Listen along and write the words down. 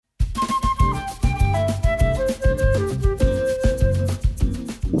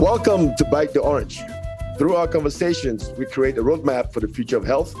Welcome to Bite the Orange. Through our conversations, we create a roadmap for the future of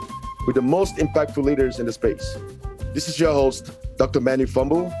health with the most impactful leaders in the space. This is your host, Dr. Manu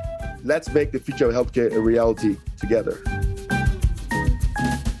Fumble. Let's make the future of healthcare a reality together.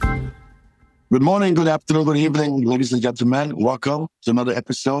 Good morning, good afternoon, good evening, ladies and gentlemen. Welcome to another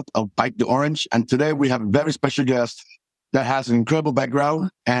episode of Bite the Orange. And today we have a very special guest that has an incredible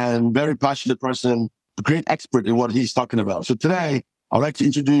background and very passionate person, a great expert in what he's talking about. So today, I'd like to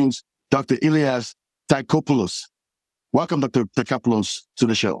introduce Dr. Ilias Tagkopoulos. Welcome, Dr. Tagkopoulos, to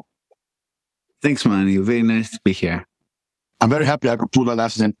the show. Thanks, Manu. Very nice to be here. I'm very happy I could pull that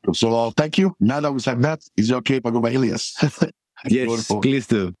last name. So thank you. Now that we have met, is it okay if I go by Ilias? Yes, Wonderful. Please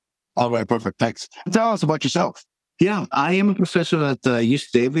do. All right, perfect. Thanks. Tell us about yourself. Yeah, I am a professor at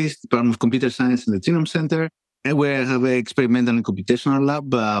UC Davis, Department of Computer Science and the Genome Center, where I have an experimental and computational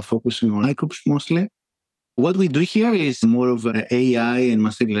lab focusing on microbes mostly. What we do here is more of AI and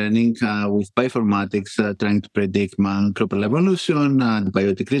machine learning with bioinformatics, trying to predict microbial evolution,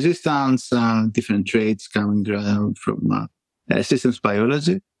 biotic resistance, different traits coming from systems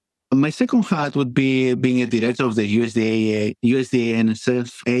biology. My second hat would be being a director of the USDA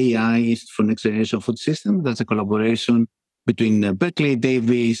NSF AI Institute for Next Generation Food Systems. That's a collaboration between Berkeley,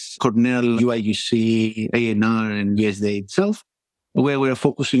 Davis, Cornell, UIUC, ANR, and USDA itself, where we are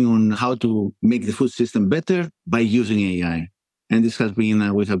focusing on how to make the food system better by using AI. And this has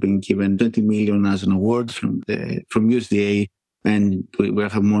been, we have been given 20 million as an award from USDA, and we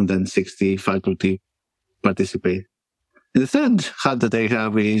have more than 60 faculty participate. And the third hat that I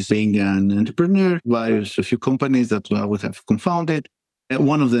have is being an entrepreneur, a few companies that we have confounded.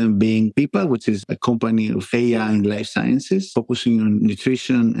 One of them being PIPA, which is a company of AI and life sciences, focusing on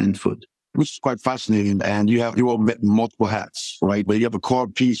nutrition and food. Which is quite fascinating. And you all multiple hats, right? But you have a core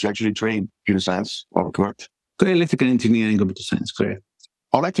piece, you actually train computer science, correct? Electrical engineering and computer science, correct.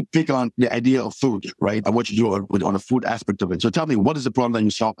 I'd like to pick on the idea of food, right? And what you do on the food aspect of it. So tell me, what is the problem that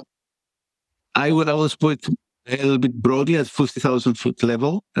you solve? I would always put a little bit broadly at 50,000 foot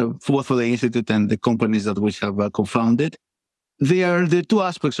level, both for the institute and the companies that we have confounded. There are the two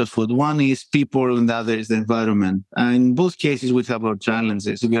aspects of food. One is people and the other is the environment. And in both cases, we have our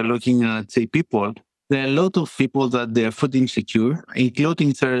challenges. If we are looking at, say, people, there are a lot of people that they are food insecure,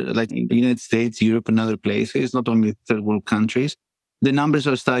 including like in the United States, Europe, and other places, not only third world countries. The numbers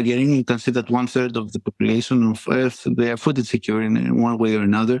are staggering. You can see that 1/3 of the population of Earth, they are food insecure in one way or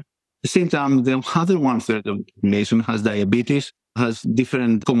another. At the same time, the other 1/3 of the population has diabetes, has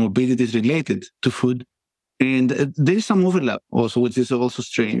different comorbidities related to food. And there is some overlap also, which is also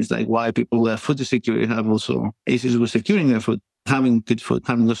strange, like why people who are food insecure have also issues with securing their food, having good food,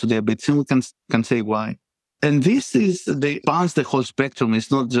 having also diabetes, and we can say why. And this is, they spans the whole spectrum. It's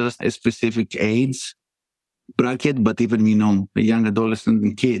not just a specific age bracket, but even, the young adolescents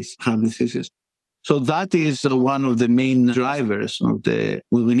and kids have these issues. So that is one of the main drivers of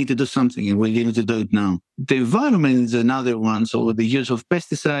we need to do something and we need to do it now. The environment is another one. So the use of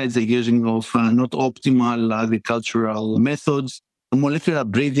pesticides, the using of not optimal agricultural methods, molecular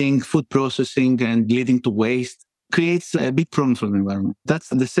breeding, food processing, and leading to waste creates a big problem for the environment. That's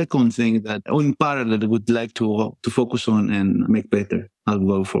the second thing that in parallel would like to focus on and make better as we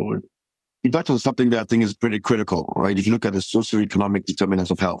go forward. You touched on something that I think is pretty critical, right? If you look at the socioeconomic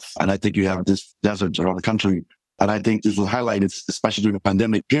determinants of health, and I think you have this desert around the country, and I think this was highlighted, especially during the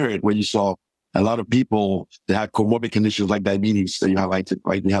pandemic period, where you saw a lot of people that had comorbid conditions like diabetes that you highlighted,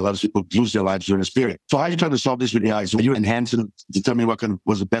 right? You had a lot of people lose their lives during this period. So how are you trying to solve this with AI? So are you enhancing, determining what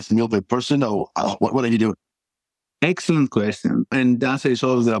was the best meal for a person, or what are you doing? Excellent question. And the answer is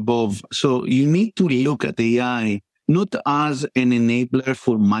all of the above. So you need to look at AI not as an enabler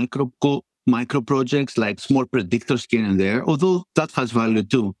for micro projects like small predictors here and there, although that has value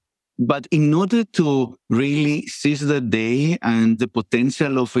too. But in order to really seize the day and the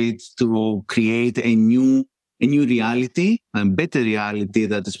potential of it to create a new reality, a better reality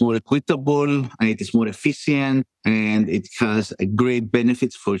that is more equitable, and it is more efficient, and it has a great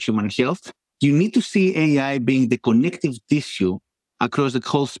benefits for human health, you need to see AI being the connective tissue across the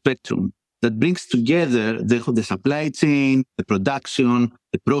whole spectrum that brings together the supply chain, the production,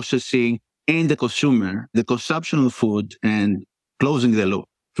 the processing, and the consumer, the consumption of food, and closing the loop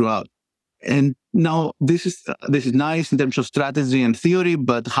throughout. And now this is nice in terms of strategy and theory,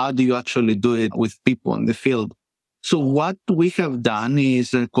 but how do you actually do it with people in the field? So what we have done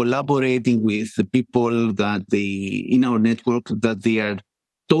is collaborating with the people that in our network that they are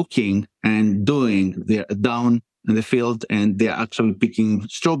talking and doing. They're down in the field and they're actually picking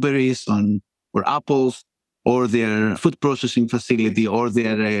strawberries or apples, or their food processing facility, or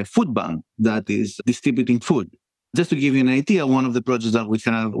their food bank that is distributing food. Just to give you an idea, one of the projects that we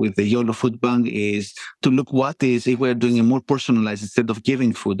have with the YOLO Food Bank is to look what is if we're doing a more personalized instead of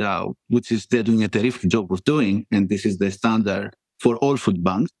giving food out, which is they're doing a terrific job of doing, and this is the standard for all food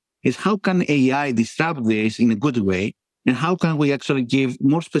banks, is how can AI disrupt this in a good way, and how can we actually give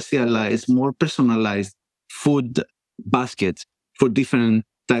more specialized, more personalized food baskets for different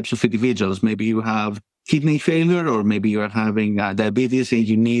types of individuals. Maybe you have kidney failure, or maybe you are having diabetes and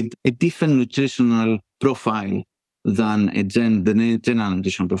you need a different nutritional profile than the general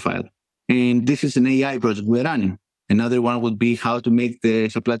nutrition profile. And this is an AI project we're running. Another one would be how to make the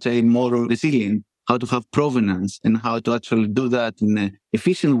supply chain more resilient, how to have provenance, and how to actually do that in an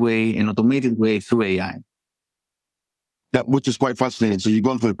efficient way, an automated way through AI. That, which is quite fascinating. So you're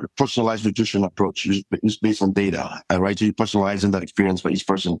going for a personalized nutrition approach. It's based on data, right? So you're personalizing that experience for each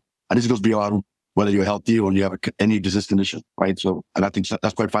person. And this goes beyond whether you're healthy or you have any disease condition, right? So, and I think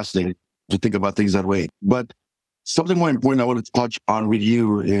that's quite fascinating to think about things that way. But something more important I want to touch on with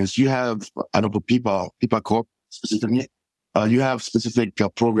you is you have, I know for PIPA Corp specifically, you have specific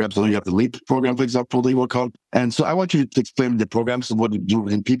programs. So you have the LEAP program, for example, that you work on. And so I want you to explain the programs and what you do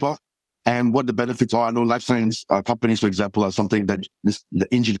in PIPA and what the benefits are. I know life science companies, for example, are something that the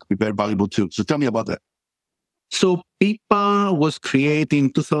engine could be very valuable too. So tell me about that. So PIPA was created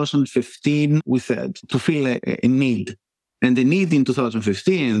in 2015 to fill a need. And the need in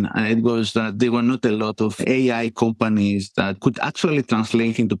 2015, it was that there were not a lot of AI companies that could actually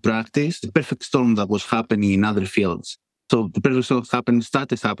translate into practice the perfect storm that was happening in other fields. So the perfect storm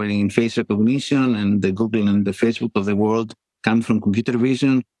started happening in face recognition, and the Google and the Facebook of the world come from computer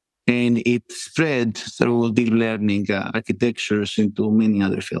vision. And it spread through deep learning architectures into many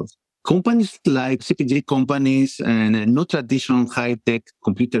other fields. Companies like CPG companies and not traditional high-tech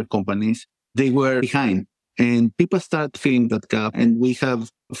computer companies, they were behind. And people start filling that gap. And we have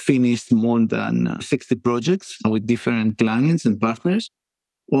finished more than 60 projects with different clients and partners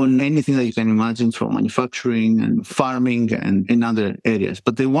on anything that you can imagine, from manufacturing and farming and other areas.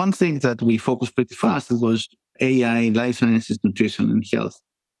 But the one thing that we focused pretty fast was AI, life sciences, nutrition, and health.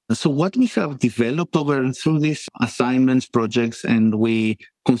 So what we have developed through these assignments, projects, and we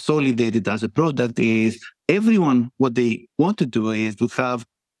consolidated as a product is everyone, what they want to do is to have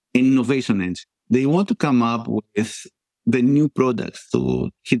an innovation engine. They want to come up with the new products to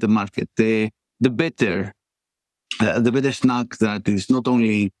hit the market, the better snack that is not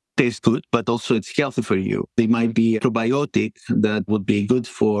only tastes good, but also it's healthy for you. They might be a probiotic that would be good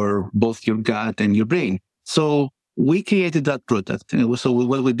for both your gut and your brain. So we created that product. And so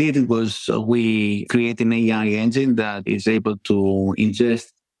what we did was we created an AI engine that is able to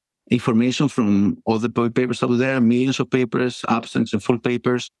ingest information from all the papers out there, millions of papers, abstracts and full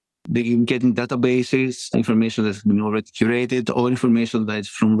papers. They can get in databases, information that's been already curated, or information that's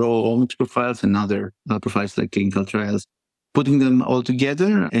from raw omics profiles and other profiles like clinical trials, putting them all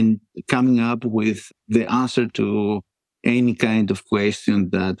together and coming up with the answer to any kind of question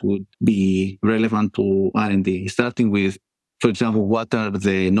that would be relevant to R&D, starting with, for example, what are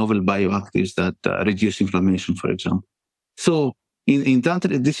the novel bioactives that reduce inflammation, for example. So in that,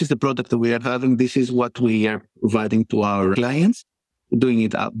 this is the product that we are having. This is what we are providing to our clients, doing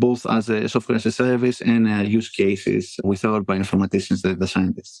it both as a software as a service and use cases with our bioinformaticians, the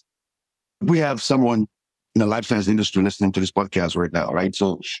scientists. We have someone in the life science industry listening to this podcast right now, right?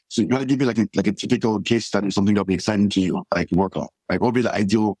 So you got to give me like a typical case study, something that'll be exciting to you, like work on, right? What would be the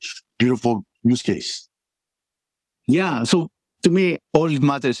ideal, beautiful use case? Yeah. So to me, all it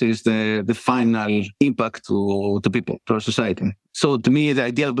matters is the final impact to people, to our society. So to me, the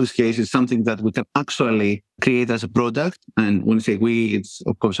ideal use case is something that we can actually create as a product. And when I say we, it's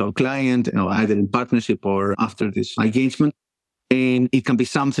of course our client, either in partnership or after this engagement. And it can be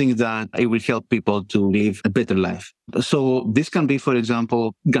something that it will help people to live a better life. So this can be, for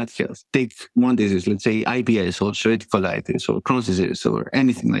example, gut health. Take one disease, let's say IBS or ulcerative colitis or Crohn's disease or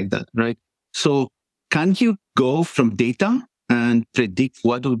anything like that, right? So can you go from data and predict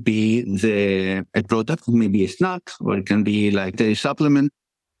what would be a product, maybe a snack, or it can be like a supplement,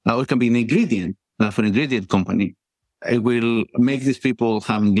 or it can be an ingredient for an ingredient company. It will make these people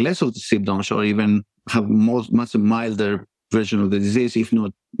having less of the symptoms or even have much milder version of the disease, if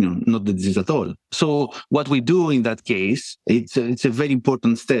not, not the disease at all. So what we do in that case, it's a very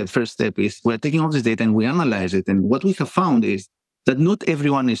important step. First step is we're taking all this data and we analyze it. And what we have found is that not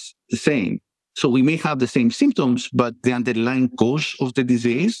everyone is the same. So we may have the same symptoms, but the underlying cause of the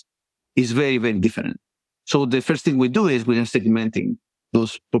disease is very, very different. So the first thing we do is we are segmenting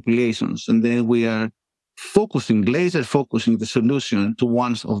those populations, and then we are laser focusing the solution to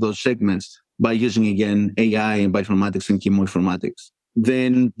one of those segments by using, again, AI and bioinformatics and chemoinformatics.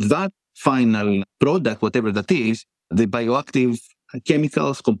 Then that final product, whatever that is, the bioactive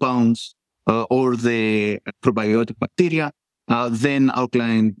chemicals, compounds, or the probiotic bacteria, then our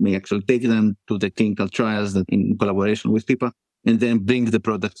client may actually take them to the clinical trials that in collaboration with PIPA and then bring the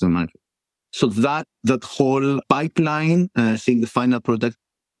product to the market. So that whole pipeline, seeing the final product,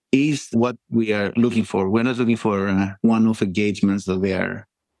 is what we are looking for. We're not looking for one-off engagements that they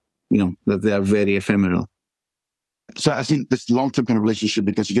are very ephemeral. So I think this long-term kind of relationship,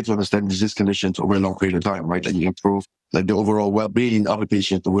 because you get to understand disease conditions over a long period of time, right? And you improve like the overall well-being of the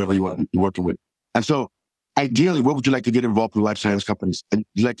patient or whoever you're working with. And so ideally, what would you like to get involved with life science companies? And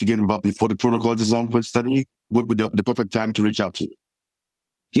you like to get involved before the protocol design for the study? What would the perfect time to reach out to you?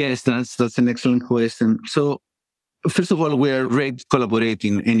 Yes, that's an excellent question. So first of all, we're ready to collaborate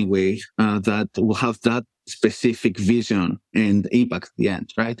in any way that will have that specific vision and impact at the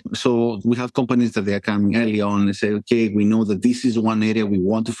end, right? So we have companies that they are coming early on and say, okay, we know that this is one area we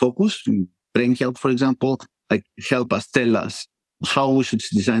want to focus, brain health, for example, like help us, tell us how we should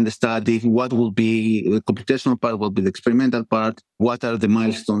design the study, what will be the computational part, what will be the experimental part, what are the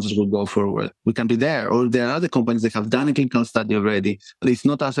milestones that will go forward. We can be there. Or there are other companies that have done a clinical study already, but it's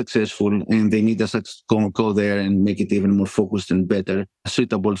not as successful and they need us to go there and make it even more focused and better,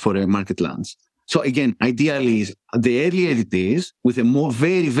 suitable for a market launch. So again, ideally, the earlier it is, with a more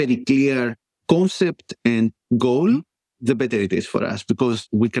very, very clear concept and goal, the better it is for us because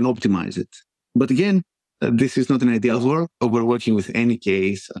we can optimize it. But again, this is not an ideal world. We're working with any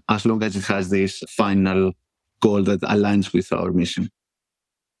case as long as it has this final goal that aligns with our mission.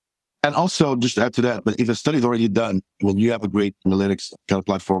 And also, just to add to that, but if a study is already done, well, you have a great analytics kind of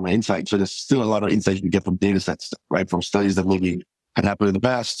platform and insight. So there's still a lot of insight you get from data sets, right? From studies that maybe had happened in the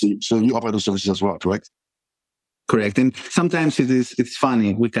past. So you offer those services as well, correct? Correct. And sometimes it's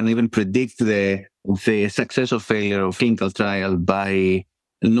funny. We can even predict the success or failure of clinical trial by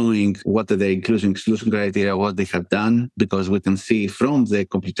knowing what are the inclusion-exclusion criteria, what they have done, because we can see from the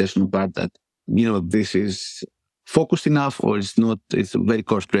computational part that, this is focused enough or it's not, it's very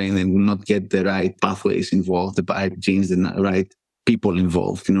coarse-grained and will not get the right pathways involved, the right genes, the right people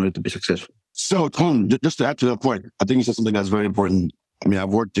involved in order to be successful. So, Tom, just to add to that point, I think you said something that's very important. I mean, I've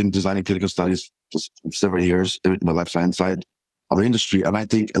worked in designing clinical studies for several years in the life science side of the industry. And I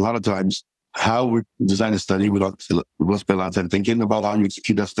think a lot of times how we design a study, we don't spend a lot of time thinking about how you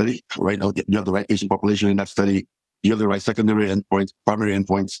execute that study, right? You have the right patient population in that study. You have the right secondary endpoints, primary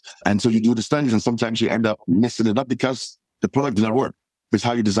endpoints. And so you do the studies and sometimes you end up messing it up because the product did not work. It's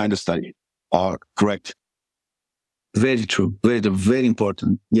how you design the study. Correct? Very true. Very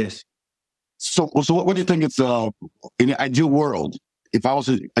important. Yes. So what do you think it's in an ideal world? If I was,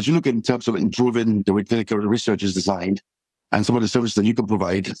 as you look in terms of improving the way clinical research is designed and some of the services that you can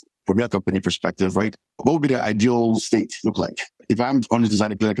provide from your company perspective, right? What would be the ideal state look like? If I'm only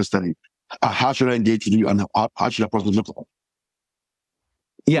designing a clinical study, how should I engage with you and how should that process look like?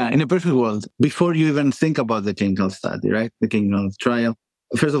 Yeah, in a perfect world, before you even think about the clinical study, right? The clinical trial,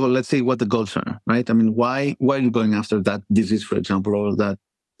 first of all, let's see what the goals are, right? I mean, why are you going after that disease, for example, or that?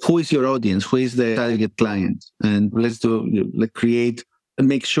 Who is your audience? Who is the target client? And let's create and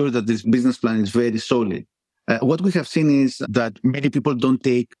make sure that this business plan is very solid. What we have seen is that many people don't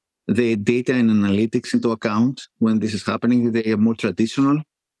take the data and analytics into account when this is happening. They are more traditional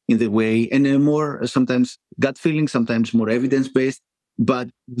in the way and more sometimes gut feeling, sometimes more evidence-based. But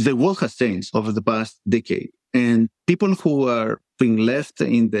the world has changed over the past decade. And people who are being left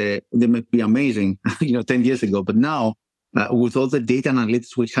they might be amazing, 10 years ago. But now, with all the data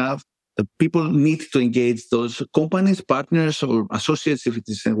analytics we have, people need to engage those companies, partners, or associates, if it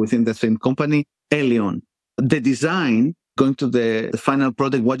is within the same company, early on. The design, going to the final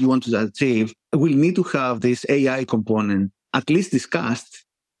product, what you want to achieve, will need to have this AI component at least discussed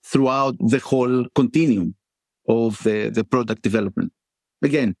throughout the whole continuum of the product development.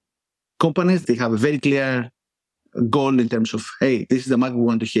 Again, companies, they have a very clear goal in terms of, hey, this is the market we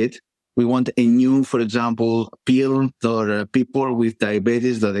want to hit. We want a new, for example, pill or people with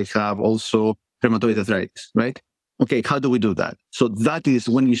diabetes that they have also rheumatoid arthritis, right? Okay, how do we do that? So that is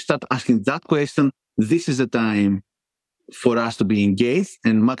when you start asking that question, this is the time for us to be engaged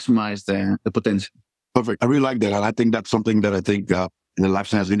and maximize the potential. Perfect. I really like that. And I think that's something that I think in the life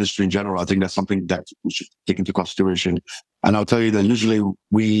science industry in general, I think that's something that we should take into consideration. And I'll tell you that usually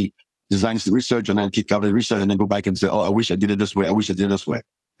we design the research and then kick out the research and then go back and say, oh, I wish I did it this way. I wish I did it this way.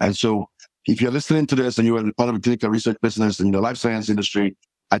 And so if you're listening to this and you're part of a clinical research business in the life science industry,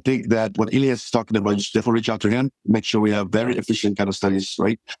 I think that what Ilias is talking about, you should definitely reach out to him, make sure we have very efficient kind of studies,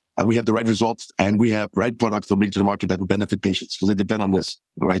 right? And we have the right results and we have right products to bring to the market that will benefit patients because they depend on this,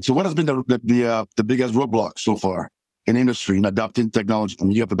 right? So what has been the biggest roadblock so far in industry and adopting technology? I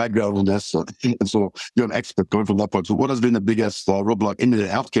mean, you have a background in this, and so you're an expert going from that part. So what has been the biggest roadblock in the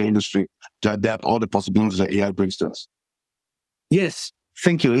healthcare industry to adapt all the possibilities that AI brings to us? Yes,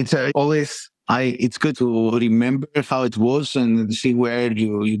 thank you. It's it's good to remember how it was and see where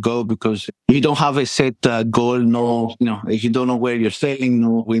you go, because you don't have a set goal. No, if you don't know where you're sailing,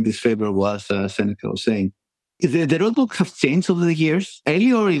 no wind is favorable, as Seneca was saying. The roadblock have changed over the years.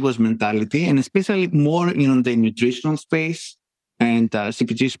 Earlier, it was mentality, and especially more in the nutritional space and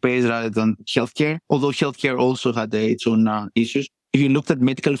CPG space rather than healthcare, although healthcare also had its own issues. If you looked at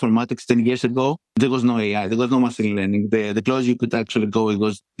medical informatics 10 years ago, there was no AI, there was no machine learning. The closest you could actually go, it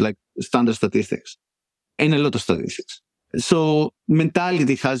was like standard statistics and a lot of statistics. So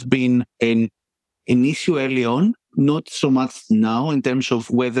mentality has been an issue early on, not so much now in terms of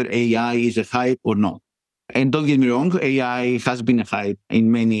whether AI is a hype or not. And don't get me wrong, AI has been a hype in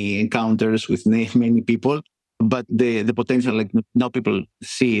many encounters with many people, but the potential, like now people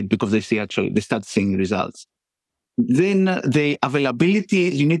see it because they start seeing results. Then the availability,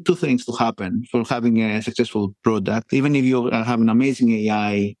 you need two things to happen for having a successful product, even if you have an amazing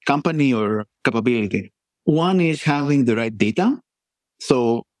AI company or capability. One is having the right data.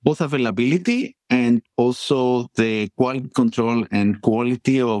 So both availability and also the quality control and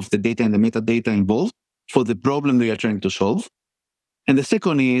quality of the data and the metadata involved for the problem that you're trying to solve. And the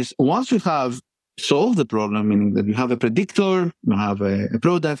second is, once you have solved the problem, meaning that you have a predictor, you have a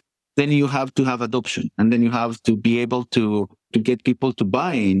product, then you have to have adoption. And then you have to be able to get people to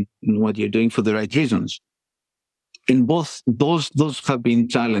buy in what you're doing for the right reasons. And both those have been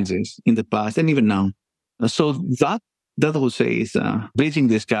challenges in the past and even now. So that I would say is bridging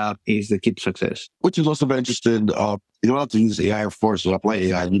this gap is the key to success. Which is also very interesting. You don't have to use AI, of course, to apply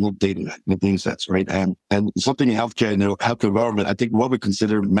AI. You need data, you need data sets, right? And something in healthcare, in the healthcare environment, I think what we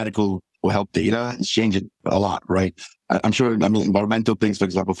consider medical or health data is changing a lot, right? I'm sure, environmental things, for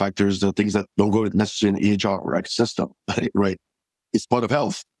example, factors, the things that don't go necessarily in the EHR right, system, right? It's part of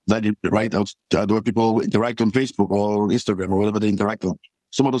health, that right? The way people interact on Facebook or Instagram or whatever they interact on.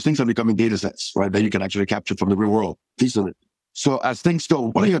 Some of those things are becoming data sets, right, that you can actually capture from the real world, piece of it. So as things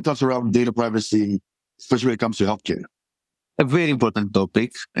go, what are your thoughts around data privacy, especially when it comes to healthcare? A very important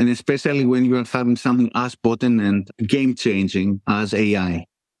topic, and especially when you're having something as potent and game-changing as AI.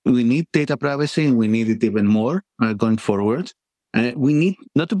 We need data privacy, and we need it even more going forward. We need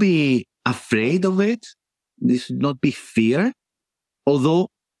not to be afraid of it. This should not be fear. Although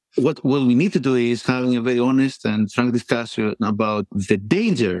what we need to do is having a very honest and frank discussion about the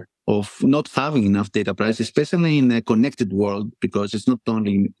danger of not having enough data privacy, especially in a connected world, because it's not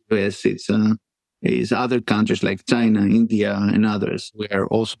only in the US, it's other countries like China, India, and others. We are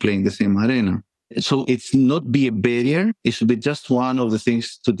also playing the same arena. So it's not be a barrier. It should be just one of the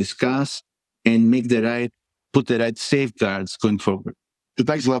things to discuss and put the right safeguards going forward. So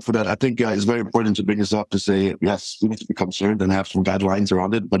thanks a lot for that. I think it's very important to bring this up to say, yes, we need to be concerned and have some guidelines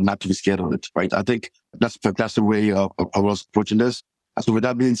around it, but not to be scared of it, right? I think that's a fantastic way of approaching this. So with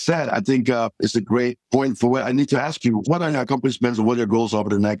that being said, I think it's a great point for what I need to ask you. What are your accomplishments and what are your goals over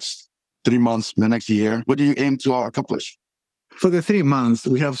the next 3 months, the next year? What do you aim to accomplish? For the 3 months,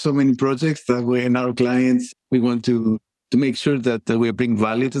 we have so many projects that we and our clients, we want to make sure that we bring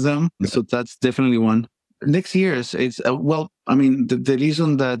value to them. Yeah. So that's definitely one. Next year, it's, the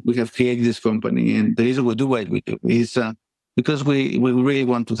reason that we have created this company and the reason we do what we do is because we really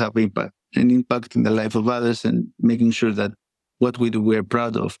want to have impact in the life of others and making sure that what we do, we're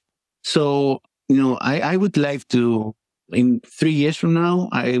proud of. So, I would like to, in 3 years from now,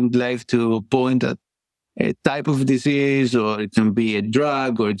 I would like to point at a type of disease, or it can be a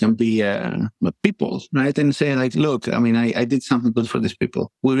drug, or it can be people, right? And say like, look, I did something good for these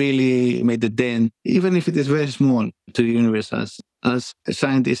people. We really made a dent, even if it is very small, to the universe as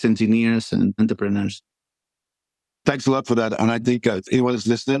scientists, engineers, and entrepreneurs. Thanks a lot for that. And I think if anyone is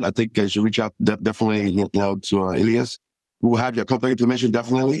listening, I think you should reach out definitely to Ilias. We'll have your contact information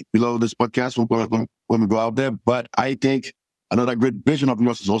definitely below this podcast when we go out there. But I think another great vision of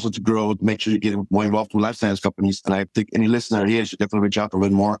yours is also to grow, make sure you get more involved with life science companies. And I think any listener here should definitely reach out to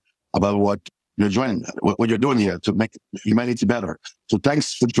learn more about what you're doing here to make humanity better. So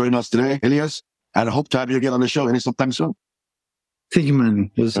thanks for joining us today, Ilias. And I hope to have you again on the show sometime soon. Thank you, man.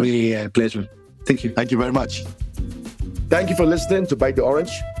 It was really a pleasure. Thank you. Thank you very much. Thank you for listening to Bite the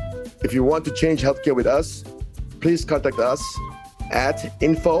Orange. If you want to change healthcare with us, please contact us at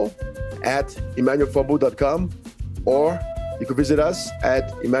info@emmanuelfambu.com, or you can visit us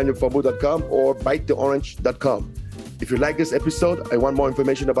at emmanuelfambu.com or bitetheorange.com. If you like this episode and want more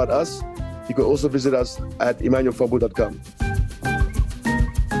information about us, you can also visit us at emmanuelfambu.com.